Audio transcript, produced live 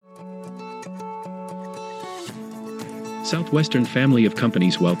Southwestern family of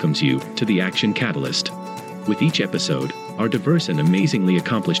companies welcomes you to the Action Catalyst. With each episode, our diverse and amazingly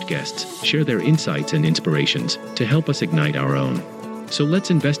accomplished guests share their insights and inspirations to help us ignite our own. So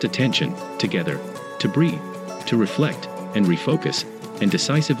let's invest attention, together, to breathe, to reflect, and refocus, and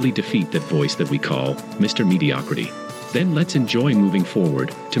decisively defeat that voice that we call Mr. Mediocrity. Then let's enjoy moving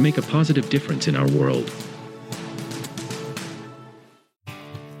forward to make a positive difference in our world.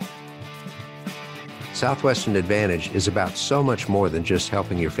 Southwestern Advantage is about so much more than just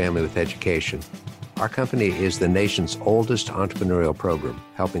helping your family with education. Our company is the nation's oldest entrepreneurial program,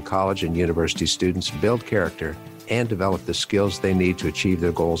 helping college and university students build character and develop the skills they need to achieve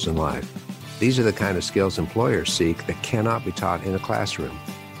their goals in life. These are the kind of skills employers seek that cannot be taught in a classroom.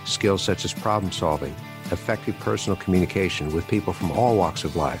 Skills such as problem solving, effective personal communication with people from all walks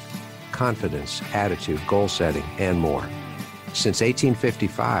of life, confidence, attitude, goal setting, and more. Since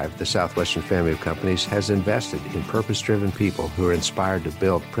 1855, the Southwestern family of companies has invested in purpose-driven people who are inspired to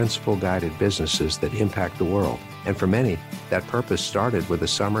build principle-guided businesses that impact the world. And for many, that purpose started with a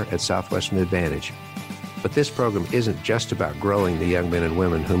summer at Southwestern Advantage. But this program isn't just about growing the young men and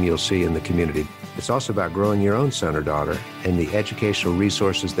women whom you'll see in the community. It's also about growing your own son or daughter, and the educational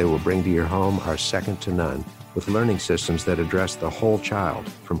resources they will bring to your home are second to none, with learning systems that address the whole child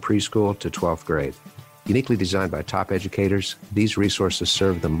from preschool to 12th grade. Uniquely designed by top educators, these resources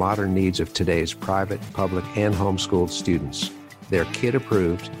serve the modern needs of today's private, public, and homeschooled students. They're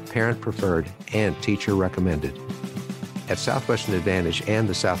kid-approved, parent-preferred, and teacher-recommended. At Southwestern Advantage and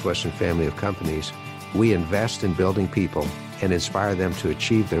the Southwestern family of companies, we invest in building people and inspire them to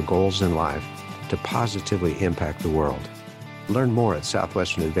achieve their goals in life to positively impact the world. Learn more at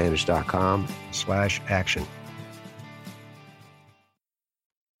southwesternadvantage.com/action.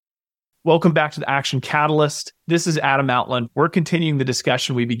 Welcome back to the Action Catalyst. This is Adam Outland. We're continuing the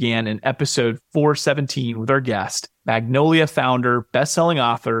discussion we began in episode 417 with our guest, Magnolia founder, best-selling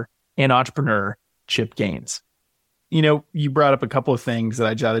author, and entrepreneur, Chip Gaines. You know, you brought up a couple of things that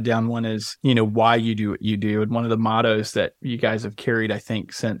I jotted down. One is, why you do what you do. And one of the mottos that you guys have carried, I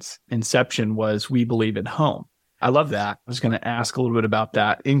think, since inception was, "We believe in home." I love that. I was going to ask a little bit about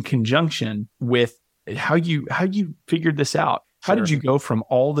that in conjunction with how you figured this out. How did you go from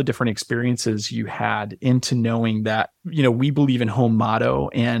all the different experiences you had into knowing that, we believe in home motto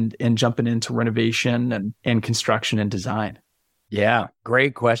and jumping into renovation and construction and design? Yeah,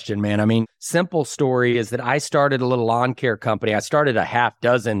 great question, man. I mean, simple story is that I started a little lawn care company. I started a half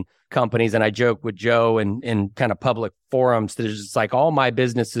dozen companies, and I joke with Joe in kind of public forums that it's just like all my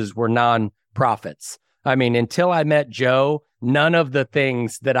businesses were nonprofits. I mean, until I met Joe, none of the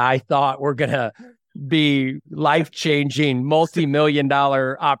things that I thought were going to be life-changing,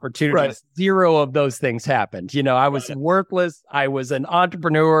 multi-million-dollar opportunities. Right. Zero of those things happened. I was worthless. I was an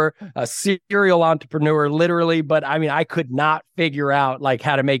entrepreneur, a serial entrepreneur, literally. But I mean, I could not figure out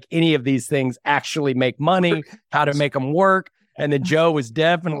how to make any of these things actually make money, how to make them work. And then Joe was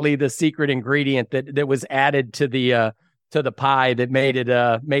definitely the secret ingredient that was added to the pie that made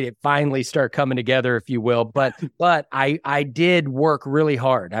it finally start coming together, if you will. But I did work really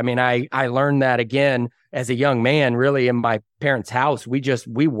hard. I mean, I learned that again as a young man, really in my parents' house. We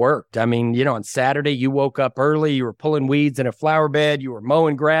worked. I mean, on Saturday, you woke up early, you were pulling weeds in a flower bed, you were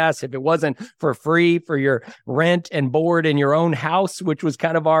mowing grass. If it wasn't for free for your rent and board in your own house, which was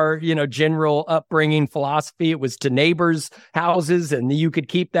kind of our, general upbringing philosophy, it was to neighbors' houses, and you could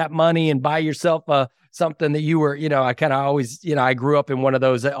keep that money and buy yourself something that you were, I kind of always, I grew up in one of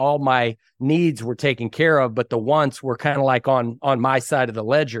those that all my needs were taken care of, but the wants were kind of like on my side of the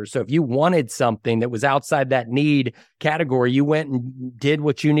ledger. So if you wanted something that was outside that need category, you went and did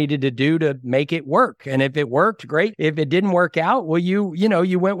what you needed to do to make it work. And if it worked, great. If it didn't work out, well, you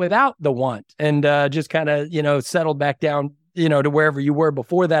went without the want and just kind of, settled back down, to wherever you were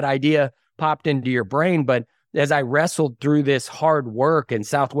before that idea popped into your brain. But as I wrestled through this hard work, and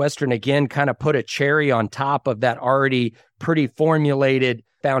Southwestern again kind of put a cherry on top of that already pretty formulated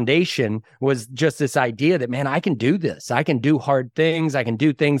foundation, was just this idea that, man, I can do this. I can do hard things. I can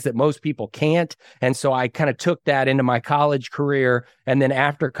do things that most people can't. And so I kind of took that into my college career. And then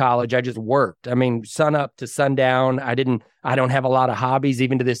after college, I just worked. I mean, sun up to sundown. I don't have a lot of hobbies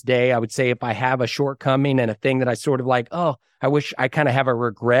even to this day. I would say if I have a shortcoming and a thing that I sort of like, oh, I wish I kind of have a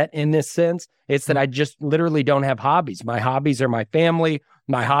regret in this sense, it's that I just literally don't have hobbies. My hobbies are my family.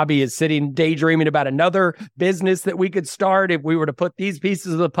 My hobby is sitting daydreaming about another business that we could start if we were to put these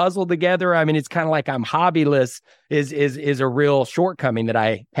pieces of the puzzle together. I mean, it's kind of like I'm hobbyless is a real shortcoming that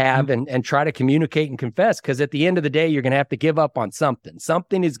I have, and try to communicate and confess, because at the end of the day, you're going to have to give up on something.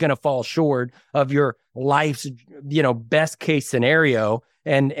 Something is going to fall short of your life's, best case scenario.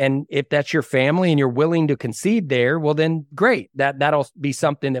 And if that's your family and you're willing to concede there, well, then great. That'll be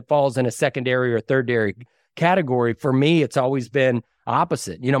something that falls in a secondary or tertiary category. For me, it's always been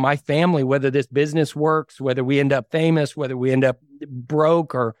opposite. My family, whether this business works, whether we end up famous, whether we end up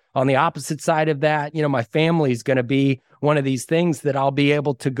broke, or on the opposite side of that, my family is going to be one of these things that I'll be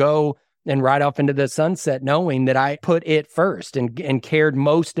able to go and ride off into the sunset knowing that I put it first and cared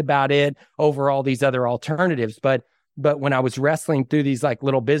most about it over all these other alternatives. But when I was wrestling through these like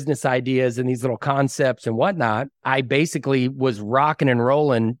little business ideas and these little concepts and whatnot, I basically was rocking and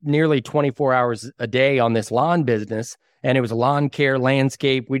rolling nearly 24 hours a day on this lawn business. And it was lawn care,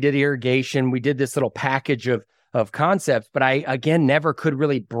 landscape. We did irrigation. We did this little package of concepts. But I, again, never could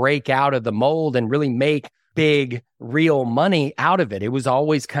really break out of the mold and really make big, real money out of it. It was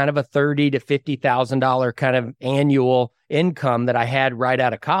always kind of a $30,000 to $50,000 kind of annual income that I had right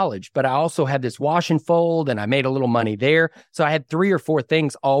out of college. But I also had this wash and fold, and I made a little money there. So I had 3 or 4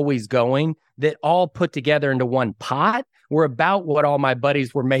 things always going that all put together into one pot were about what all my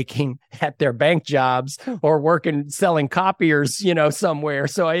buddies were making at their bank jobs or working, selling copiers, somewhere.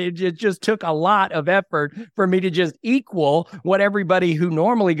 So it just took a lot of effort for me to just equal what everybody who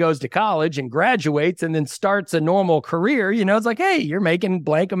normally goes to college and graduates and then starts a normal career, it's like, hey, you're making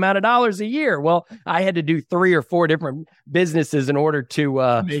blank amount of dollars a year. Well, I had to do 3 or 4 different businesses in order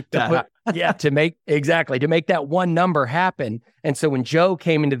to make that to make that one number happen. And so when Joe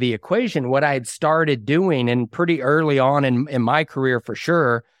came into the equation, what I had started doing, and pretty early on in my career for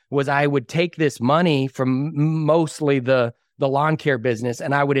sure, was I would take this money from mostly the lawn care business,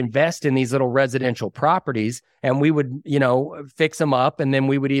 and I would invest in these little residential properties, and we would, fix them up, and then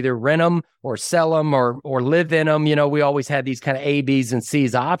we would either rent them or sell them or live in them. We always had these kind of A, B's, and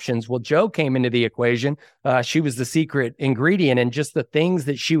C's options. Well, Joe came into the equation. She was the secret ingredient, and just the things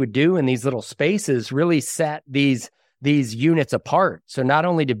that she would do in these little spaces really set these units apart. So not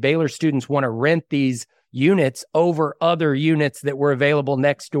only did Baylor students want to rent these units over other units that were available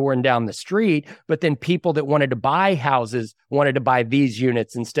next door and down the street, but then people that wanted to buy houses wanted to buy these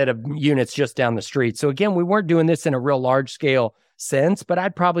units instead of units just down the street. So again, we weren't doing this in a real large scale sense, but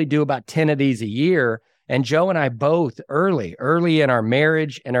I'd probably do about 10 of these a year. And Joe and I both early in our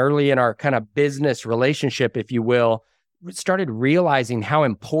marriage and early in our kind of business relationship, if you will, started realizing how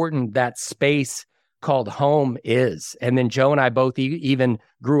important that space called home is. And then Joe and I both even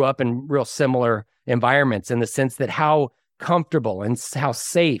grew up in real similar environments, in the sense that how comfortable and how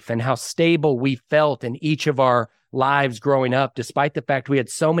safe and how stable we felt in each of our lives growing up, despite the fact we had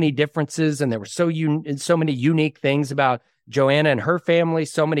so many differences and there were so many unique things about Joanna and her family,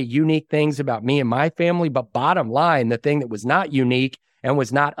 so many unique things about me and my family. But bottom line, the thing that was not unique and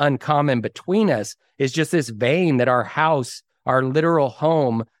was not uncommon between us is just this vein that our house, our literal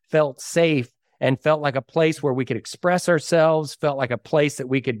home, felt safe and felt like a place where we could express ourselves, felt like a place that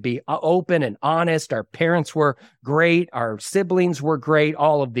we could be open and honest. Our parents were great. Our siblings were great,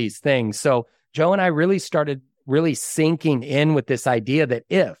 all of these things. So Joe and I really started sinking in with this idea that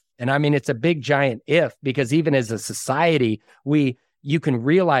and I mean, it's a big giant if, because even as a society, you can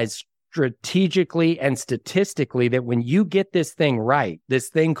realize strategically and statistically that when you get this thing right, this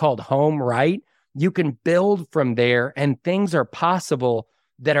thing called home right, you can build from there, and things are possible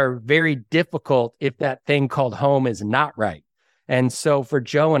that are very difficult if that thing called home is not right. And so for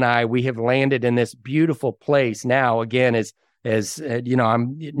Joe and I, we have landed in this beautiful place now. Again, as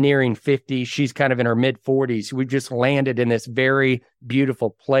I'm nearing 50, she's kind of in her mid 40s. We've just landed in this very beautiful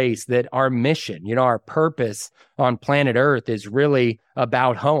place that our mission, our purpose on planet Earth is really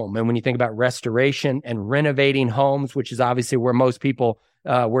about home. And when you think about restoration and renovating homes, which is obviously where most people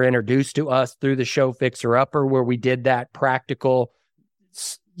were introduced to us through the show Fixer Upper, where we did that practical,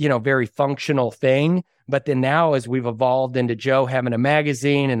 very functional thing. But then now, as we've evolved into Joe having a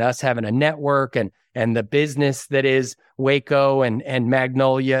magazine and us having a network and the business that is Waco and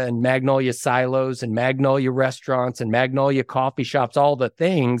Magnolia Silos and Magnolia Restaurants and Magnolia Coffee Shops, all the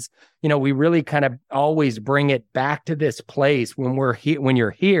things, we really kind of always bring it back to this place when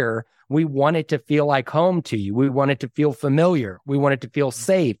you're here. We want it to feel like home to you. We want it to feel familiar. We want it to feel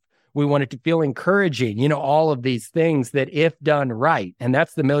safe. We want it to feel encouraging, all of these things that if done right, and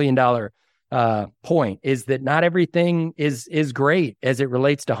that's the $1 million point, is that not everything is great as it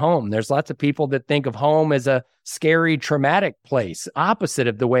relates to home. There's lots of people that think of home as a scary, traumatic place, opposite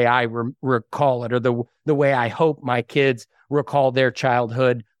of the way I recall it, or the way I hope my kids recall their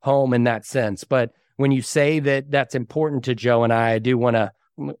childhood home in that sense. But when you say that that's important to Joe and I do want to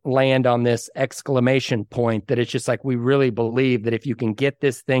land on this exclamation point that it's just like, we really believe that if you can get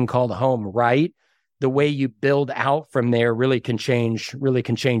this thing called home right, the way you build out from there really can change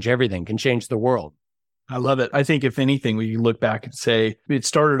everything, can change the world. I love it. I think if anything, we look back and say it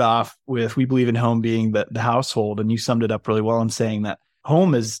started off with, we believe in home being the household. And you summed it up really well in saying that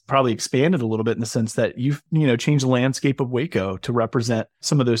home has probably expanded a little bit in the sense that you've, changed the landscape of Waco to represent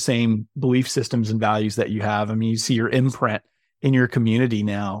some of those same belief systems and values that you have. I mean, you see your imprint in your community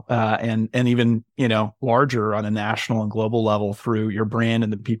now, and even, larger on a national and global level through your brand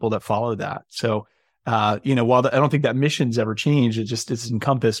and the people that follow that. So, while I don't think that mission's ever changed, it's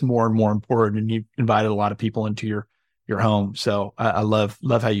encompassed more and more important, and you've invited a lot of people into your home. So I love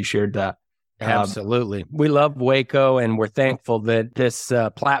how you shared that. Absolutely. We love Waco, and we're thankful that this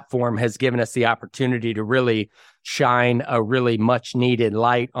platform has given us the opportunity to really shine a really much needed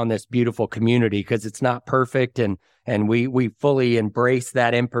light on this beautiful community, because it's not perfect, and we fully embrace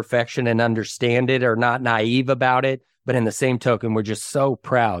that imperfection and understand it, or not naive about it. But in the same token, we're just so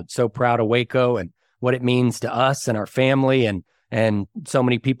proud of Waco and what it means to us and our family. And so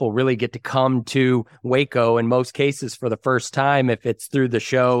many people really get to come to Waco in most cases for the first time. If it's through the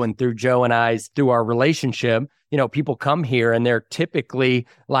show and through Joe and I's, through our relationship, people come here and they're typically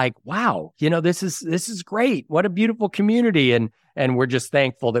like, wow, this is great. What a beautiful community. And we're just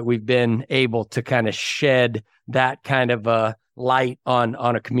thankful that we've been able to kind of shed that kind of a light on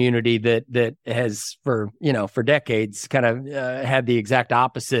a community that has for decades kind of had the exact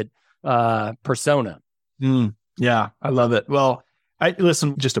opposite persona. Yeah, I love it. Well,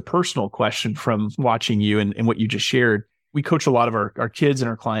 listen, just a personal question from watching you and what you just shared. We coach a lot of our kids and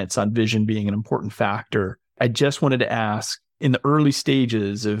our clients on vision being an important factor. I just wanted to ask, in the early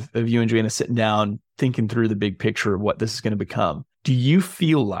stages of you and Joanna sitting down, thinking through the big picture of what this is going to become, do you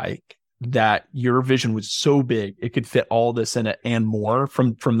feel like that your vision was so big it could fit all this in it and more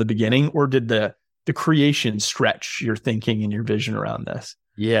from the beginning, or did the creation stretch your thinking and your vision around this?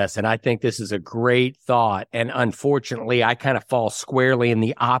 Yes, and I think this is a great thought. And unfortunately, I kind of fall squarely in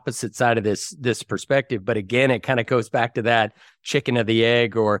the opposite side of this perspective. But again, it kind of goes back to that chicken or the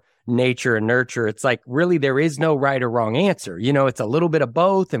egg, or nature and nurture. It's like, really, there is no right or wrong answer. It's a little bit of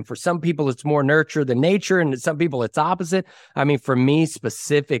both. And for some people, it's more nurture than nature. And some people, it's opposite. I mean, for me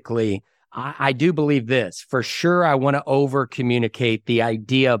specifically, I do believe this. For sure, I want to over-communicate the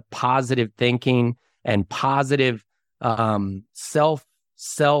idea of positive thinking and positive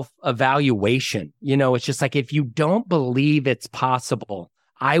self-evaluation. It's just like, if you don't believe it's possible,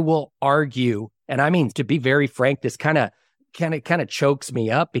 I will argue. And I mean, to be very frank, this kind of chokes me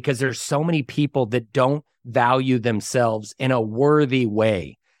up, because there's so many people that don't value themselves in a worthy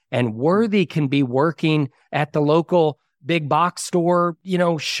way. And worthy can be working at the local big box store,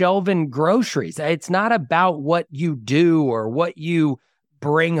 shelving groceries. It's not about what you do or what you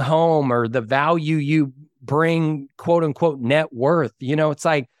bring home or the value you bring, quote unquote, net worth. It's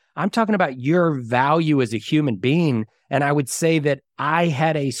like, I'm talking about your value as a human being. And I would say that I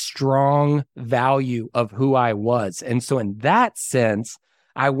had a strong value of who I was. And so in that sense,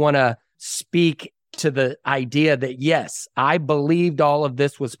 I want to speak to the idea that, yes, I believed all of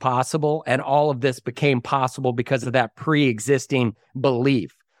this was possible, and all of this became possible because of that pre-existing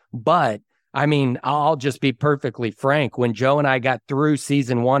belief. But I mean, I'll just be perfectly frank. When Joe and I got through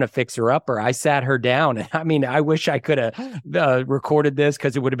season 1 of Fixer Upper, I sat her down, and I mean, I wish I could have recorded this,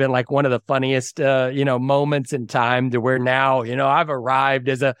 because it would have been like one of the funniest, moments in time, to where now, I've arrived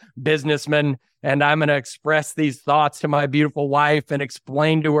as a businessman, and I'm going to express these thoughts to my beautiful wife and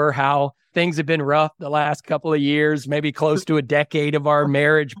explain to her how things have been rough the last couple of years, maybe close to a decade of our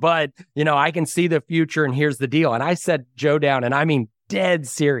marriage, but, I can see the future, and here's the deal. And I sat Joe down, and I mean, dead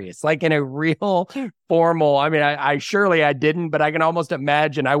serious, like in a real formal, I mean, I surely I didn't, but I can almost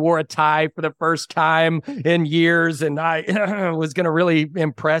imagine I wore a tie for the first time in years, and I was going to really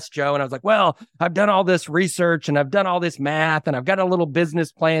impress Joe. And I was like, well, I've done all this research, and I've done all this math, and I've got a little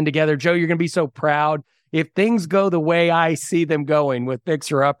business plan together. Joe, you're going to be so proud. If things go the way I see them going with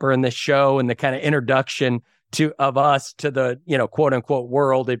Fixer Upper and the show and the kind of introduction of us to the, quote unquote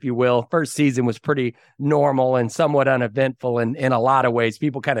world, if you will. First season was pretty normal and somewhat uneventful in a lot of ways.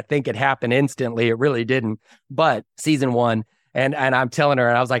 People kind of think it happened instantly. It really didn't. But season 1, And I'm telling her,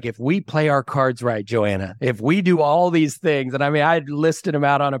 and I was like, if we play our cards right, Joanna, if we do all these things, and I mean, I listed them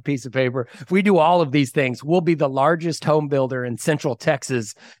out on a piece of paper. If we do all of these things, we'll be the largest home builder in Central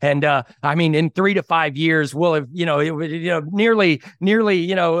Texas. And I mean, in 3 to 5 years, we'll have, nearly,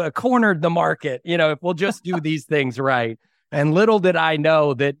 cornered the market, if we'll just do these things right. And little did I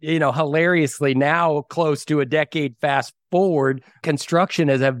know that, hilariously now close to a decade fast forward, construction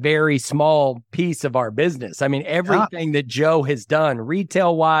is a very small piece of our business. I mean, everything that Joe has done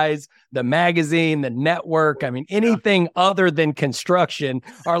retail wise, the magazine, the network, I mean, anything other than construction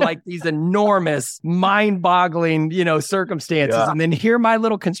are like these enormous, mind boggling, circumstances. Yeah. And then here my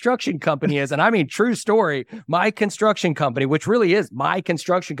little construction company is. And I mean, true story, my construction company, which really is my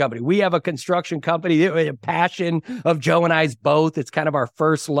construction company. We have a construction company, a passion of Joe and I's both. It's kind of our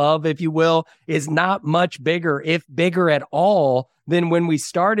first love, if you will, is not much bigger, if bigger at all, than when we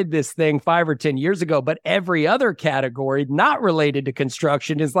started this thing 5 or 10 years ago. But every other category not related to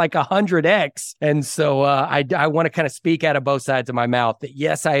construction is like 100x. And so I want to kind of speak out of both sides of my mouth that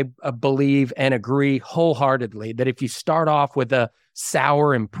yes, I believe and agree wholeheartedly that if you start off with a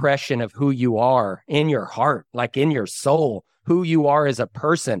sour impression of who you are in your heart, like in your soul, who you are as a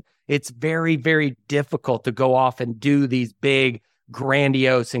person, it's very, very difficult to go off and do these big,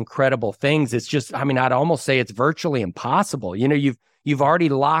 grandiose, incredible things. It's just, I mean, I'd almost say it's virtually impossible. You've already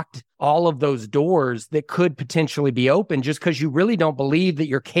locked all of those doors that could potentially be open just because you really don't believe that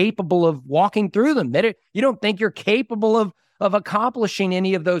you're capable of walking through them, you don't think you're capable of accomplishing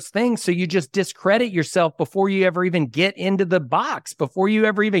any of those things. So you just discredit yourself before you ever even get into the box, before you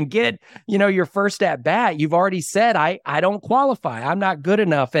ever even get, your first at bat. You've already said, I don't qualify. I'm not good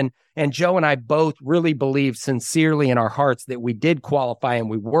enough. And Joe and I both really believe sincerely in our hearts that we did qualify and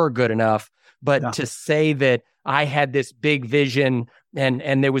we were good enough. But to say that I had this big vision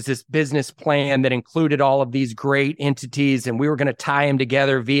and there was this business plan that included all of these great entities and we were going to tie them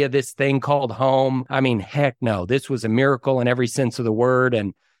together via this thing called home. I mean, heck no, this was a miracle in every sense of the word.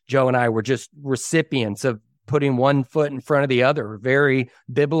 And Joe and I were just recipients of putting one foot in front of the other, very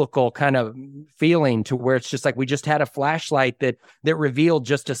biblical kind of feeling to where it's just like we just had a flashlight that revealed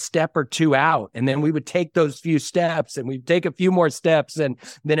just a step or two out. And then we would take those few steps and we'd take a few more steps. And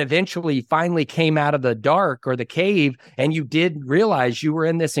then eventually finally came out of the dark or the cave and you did realize you were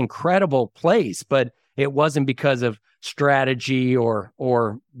in this incredible place, but it wasn't because of strategy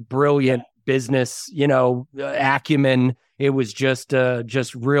or brilliant business, acumen. It was just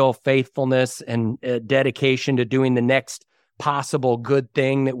real faithfulness and dedication to doing the next possible good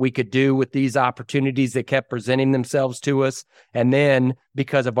thing that we could do with these opportunities that kept presenting themselves to us. And then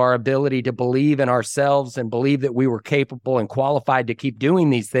because of our ability to believe in ourselves and believe that we were capable and qualified to keep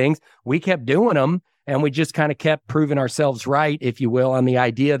doing these things, we kept doing them. And we just kind of kept proving ourselves right, if you will, on the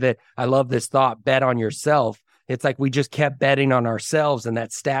idea that I love this thought, bet on yourself. It's like we just kept betting on ourselves and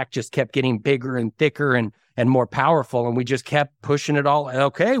that stack just kept getting bigger and thicker and more powerful. And we just kept pushing it all.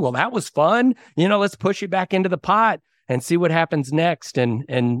 Okay, well, that was fun. Let's push it back into the pot and see what happens next.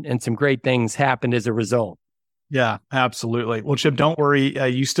 And some great things happened as a result. Yeah, absolutely. Well, Chip, don't worry.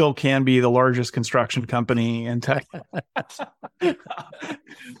 You still can be the largest construction company in Texas.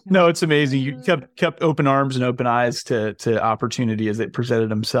 No, it's amazing. You kept open arms and open eyes to opportunity as it presented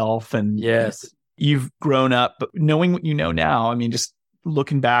himself. And yes, you've grown up, but knowing what you know now, I mean, just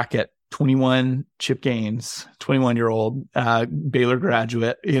looking back at 21 Chip Gaines, 21-year-old Baylor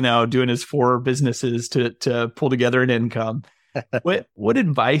graduate, doing his 4 businesses to pull together an income. What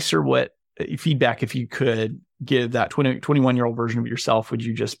advice or what feedback, if you could give that 21-year-old version of yourself, would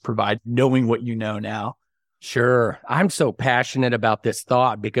you just provide knowing what you know now? Sure. I'm so passionate about this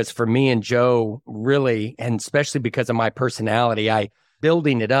thought because for me and Joe, really, and especially because of my personality, I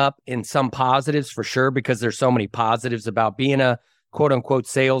building it up in some positives for sure, because there's so many positives about being a quote unquote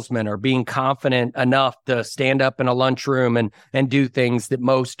salesman or being confident enough to stand up in a lunchroom and do things that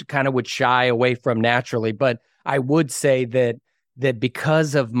most kind of would shy away from naturally. But I would say that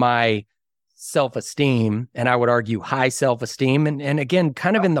because of my self-esteem, and I would argue high self-esteem, and again,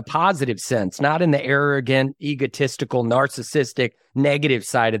 kind of in the positive sense, not in the arrogant, egotistical, narcissistic, negative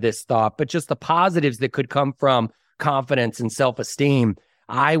side of this thought, but just the positives that could come from confidence and self-esteem.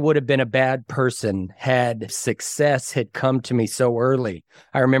 I would have been a bad person had success had come to me so early.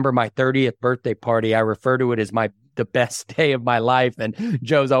 I remember my 30th birthday party. I refer to it as the best day of my life. And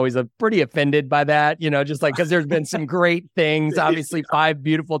Joe's always pretty offended by that, just like, because there's been some great things, obviously 5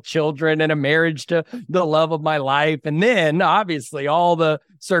 beautiful children and a marriage to the love of my life. And then obviously all the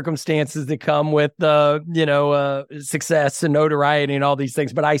circumstances that come with, success and notoriety and all these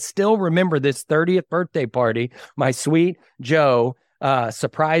things. But I still remember this 30th birthday party, my sweet Joe,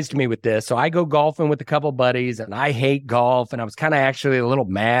 surprised me with this. So I go golfing with a couple buddies, and I hate golf. And I was kind of actually a little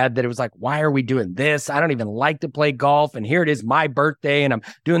mad that it was like, why are we doing this? I don't even like to play golf. And here it is, my birthday, and I'm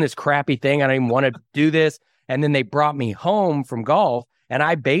doing this crappy thing. I don't even want to do this. And then they brought me home from golf, and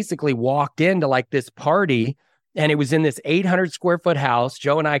I basically walked into like this party, and it was in this 800 square foot house.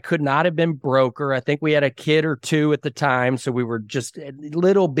 Joe and I could not have been broker. I think we had a kid or two at the time. So we were just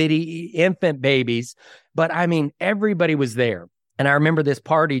little bitty infant babies. But I mean, everybody was there. And I remember this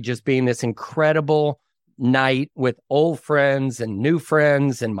party just being this incredible night with old friends and new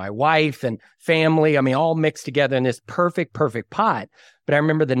friends and my wife and family. I mean, all mixed together in this perfect pot. But I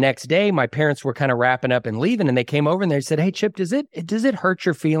remember the next day, my parents were kind of wrapping up and leaving, and they came over and they said, "Hey, Chip, does it hurt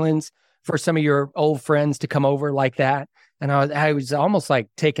your feelings for some of your old friends to come over like that?" And I was almost like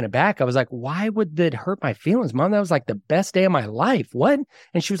taken aback. I was like, "Why would that hurt my feelings, Mom? That was like the best day of my life." What?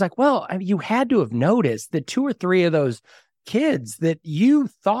 And she was like, "Well, I mean, you had to have noticed that 2 or 3 of those kids that you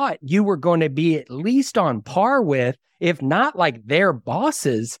thought you were going to be at least on par with, if not like their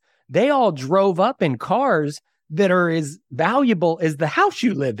bosses, they all drove up in cars that are as valuable as the house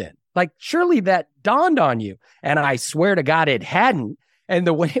you live in. Like, surely that dawned on you." And I swear to God, it hadn't. And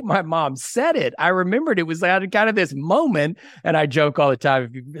the way my mom said it, I remembered it was kind of this moment. And I joke all the time,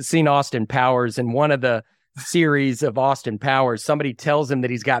 if you've seen Austin Powers, in one of the series of Austin Powers, somebody tells him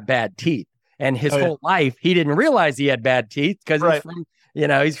that he's got bad teeth. And his whole life, he didn't realize he had bad teeth because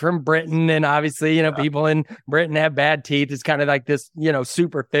he's from Britain. And obviously, people in Britain have bad teeth. It's kind of like this,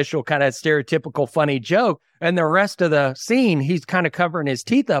 superficial kind of stereotypical funny joke. And the rest of the scene, he's kind of covering his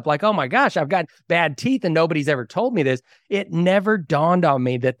teeth up like, oh my gosh, I've got bad teeth and nobody's ever told me this. It never dawned on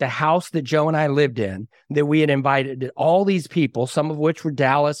me that the house that Joe and I lived in, that we had invited all these people, some of which were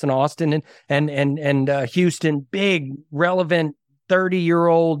Dallas and Austin and Houston, big, relevant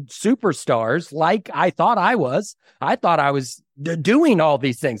 30-year-old superstars, like I thought I was. I thought I was doing all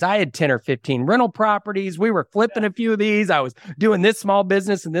these things. I had 10 or 15 rental properties. We were flipping a few of these. I was doing this small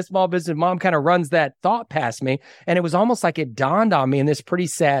business and this small business. Mom kind of runs that thought past me. And it was almost like it dawned on me in this pretty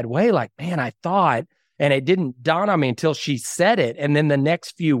sad way. Like, man, I thought, and it didn't dawn on me until she said it. And then the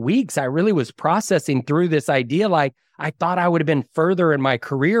next few weeks, I really was processing through this idea. Like, I thought I would have been further in my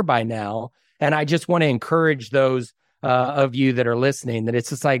career by now. And I just want to encourage those of you that are listening, that it's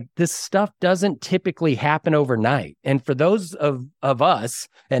just like, this stuff doesn't typically happen overnight. And for those of us,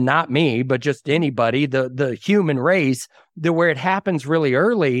 and not me, but just anybody, the human race, where it happens really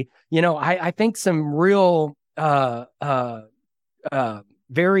early, I think some real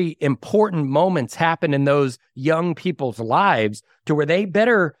very important moments happen in those young people's lives, to where they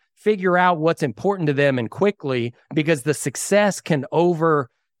better figure out what's important to them and quickly, because the success can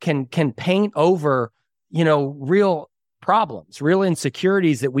paint over real problems, real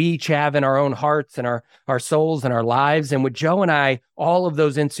insecurities that we each have in our own hearts and our souls and our lives. And with Joe and I, all of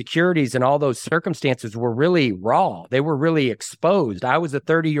those insecurities and all those circumstances were really raw. They were really exposed. I was a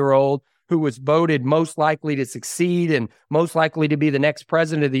 30-year-old who was voted most likely to succeed and most likely to be the next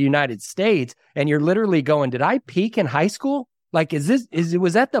president of the United States. And you're literally going, did I peak in high school? Like, was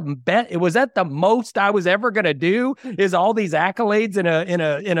that the most I was ever going to do? Is all these accolades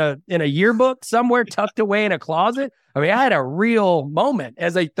in a yearbook somewhere tucked away in a closet? I mean, I had a real moment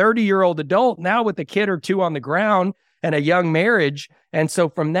as a 30-year-old adult, now with a kid or two on the ground and a young marriage. And so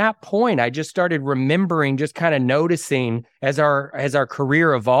from that point, I just started remembering, just kind of noticing as our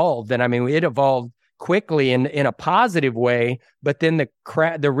career evolved. And I mean, it evolved quickly in a positive way, but then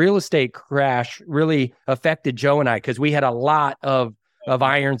the real estate crash really affected Joe and I, because we had a lot of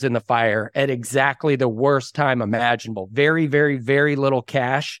irons in the fire at exactly the worst time imaginable. Very, very, very little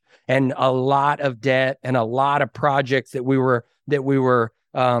cash and a lot of debt and a lot of projects that we were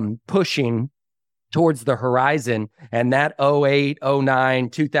pushing towards the horizon. And that 08, 09,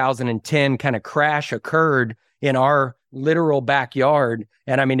 2010 kind of crash occurred in our literal backyard.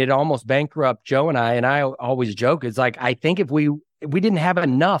 And I mean, it almost bankrupted Joe and I always joke, it's like, I think if we didn't have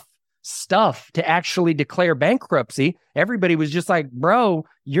enough stuff to actually declare bankruptcy, everybody was just like, bro,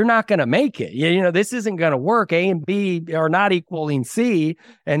 you're not going to make it. This isn't going to work. A and B are not equaling C.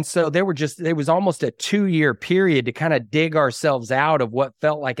 And so it was almost a 2-year period to kind of dig ourselves out of what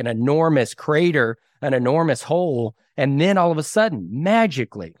felt like an enormous crater, an enormous hole. And then all of a sudden,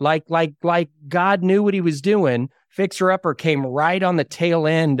 magically, like God knew what he was doing, Fixer Upper came right on the tail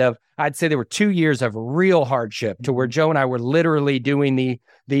end of, I'd say there were 2 years of real hardship, to where Joe and I were literally doing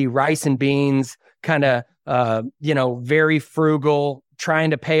the rice and beans kind of, very frugal,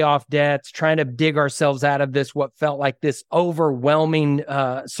 trying to pay off debts, trying to dig ourselves out of this, what felt like this overwhelming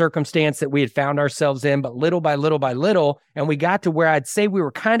circumstance that we had found ourselves in, but little by little by little. And we got to where I'd say we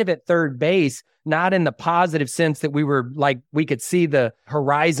were kind of at third base, not in the positive sense that we were like, we could see the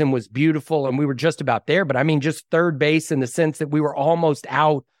horizon was beautiful and we were just about there. But I mean, just third base in the sense that we were almost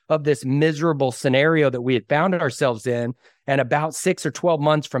out of this miserable scenario that we had found ourselves in. And about 6 or 12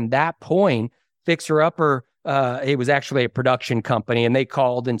 months from that point, Fixer Upper, it was actually a production company, and they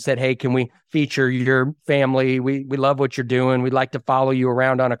called and said, hey, can we feature your family? We love what you're doing. We'd like to follow you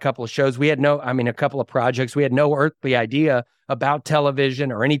around on a couple of shows. We had a couple of projects. We had no earthly idea about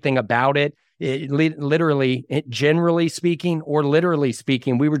television or anything about it. Generally speaking, or literally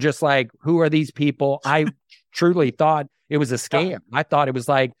speaking, we were just like, who are these people? I truly thought it was a scam. I thought it was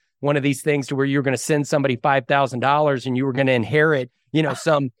like one of these things to where you're going to send somebody $5,000 and you were going to inherit,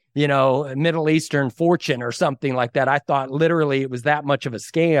 some, Middle Eastern fortune or something like that. I thought literally it was that much of a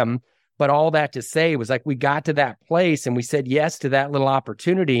scam. But all that to say was like, we got to that place and we said yes to that little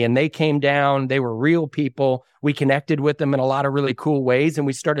opportunity, and they came down. They were real people. We connected with them in a lot of really cool ways, and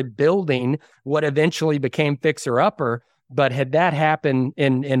we started building what eventually became Fixer Upper. But had that happened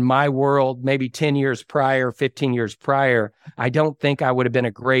in my world, maybe 10 years prior, 15 years prior, I don't think I would have been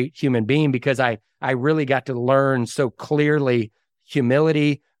a great human being, because I really got to learn so clearly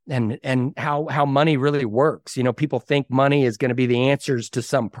humility and how money really works. People think money is going to be the answers to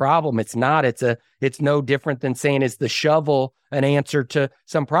some problem. It's not. It's no different than saying, is the shovel an answer to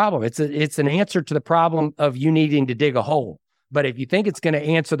some problem? It's an answer to the problem of you needing to dig a hole. But if you think it's going to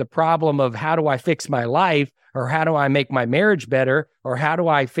answer the problem of how do I fix my life, or how do I make my marriage better, or how do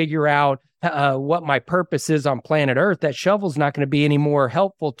I figure out what my purpose is on planet Earth, that shovel's not going to be any more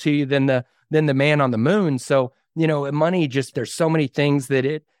helpful to you than the man on the moon. So, money, just there's so many things that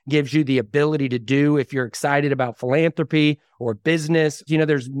it gives you the ability to do if you're excited about philanthropy or business.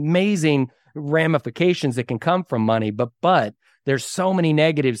 There's amazing ramifications that can come from money, but there's so many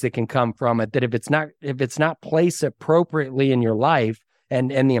negatives that can come from it, that if it's not placed appropriately in your life,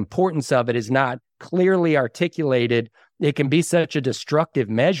 and the importance of it is not clearly articulated, it can be such a destructive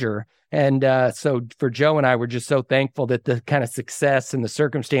measure. And so for Joe and I, we're just so thankful that the kind of success and the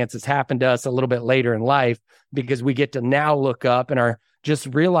circumstances happened to us a little bit later in life, because we get to now look up and are just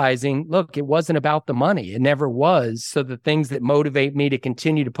realizing, look, it wasn't about the money. It never was. So the things that motivate me to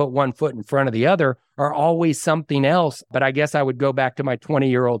continue to put one foot in front of the other are always something else. But I guess I would go back to my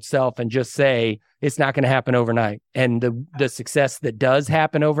 20-year-old self and just say, it's not going to happen overnight. And the success that does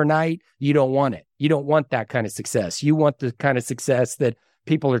happen overnight, you don't want it. You don't want that kind of success. You want the kind of success that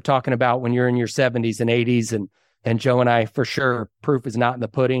people are talking about when you're in your 70s and 80s. And Joe and I, for sure, proof is not in the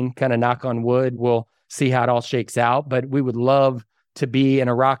pudding, kind of knock on wood. We'll see how it all shakes out. But we would love to be in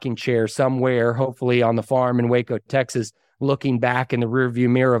a rocking chair somewhere, hopefully on the farm in Waco, Texas, looking back in the rearview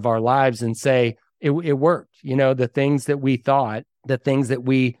mirror of our lives and say, it worked. The things that we thought, the things that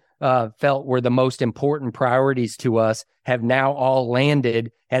we felt were the most important priorities to us have now all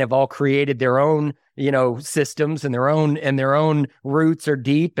landed and have all created their own, systems, and their own roots are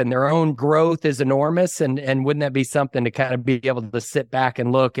deep, and their own growth is enormous. And wouldn't that be something to kind of be able to sit back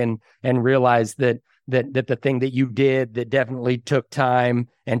and look and realize that the thing that you did that definitely took time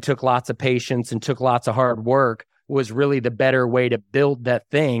and took lots of patience and took lots of hard work was really the better way to build that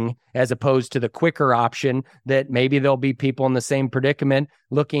thing, as opposed to the quicker option that maybe there'll be people in the same predicament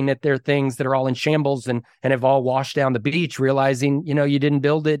looking at their things that are all in shambles and have all washed down the beach, realizing, you didn't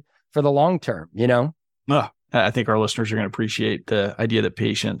build it for the long term, I think our listeners are going to appreciate the idea that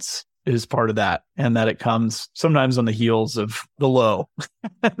patience is part of that, and that it comes sometimes on the heels of the low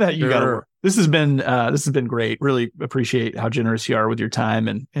that you got to work. This has been great. Really appreciate how generous you are with your time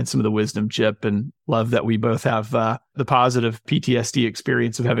and some of the wisdom, Chip, and love that we both have the positive PTSD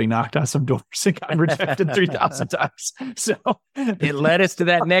experience of having knocked on some doors and gotten rejected 3,000 times. So it led us to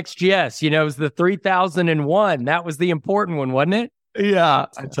that next yes. It was the 3001. That was the important one, wasn't it? Yeah,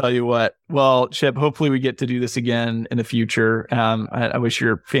 I tell you what. Well, Chip, hopefully we get to do this again in the future. I wish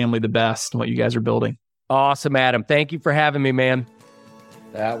your family the best and what you guys are building. Awesome, Adam. Thank you for having me, man.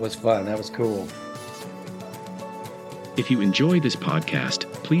 That was fun. That was cool. If you enjoy this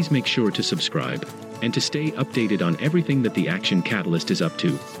podcast, please make sure to subscribe. And to stay updated on everything that the Action Catalyst is up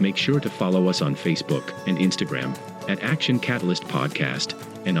to, make sure to follow us on Facebook and Instagram at Action Catalyst Podcast,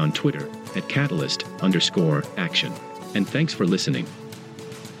 and on Twitter at Catalyst_Action. And thanks for listening.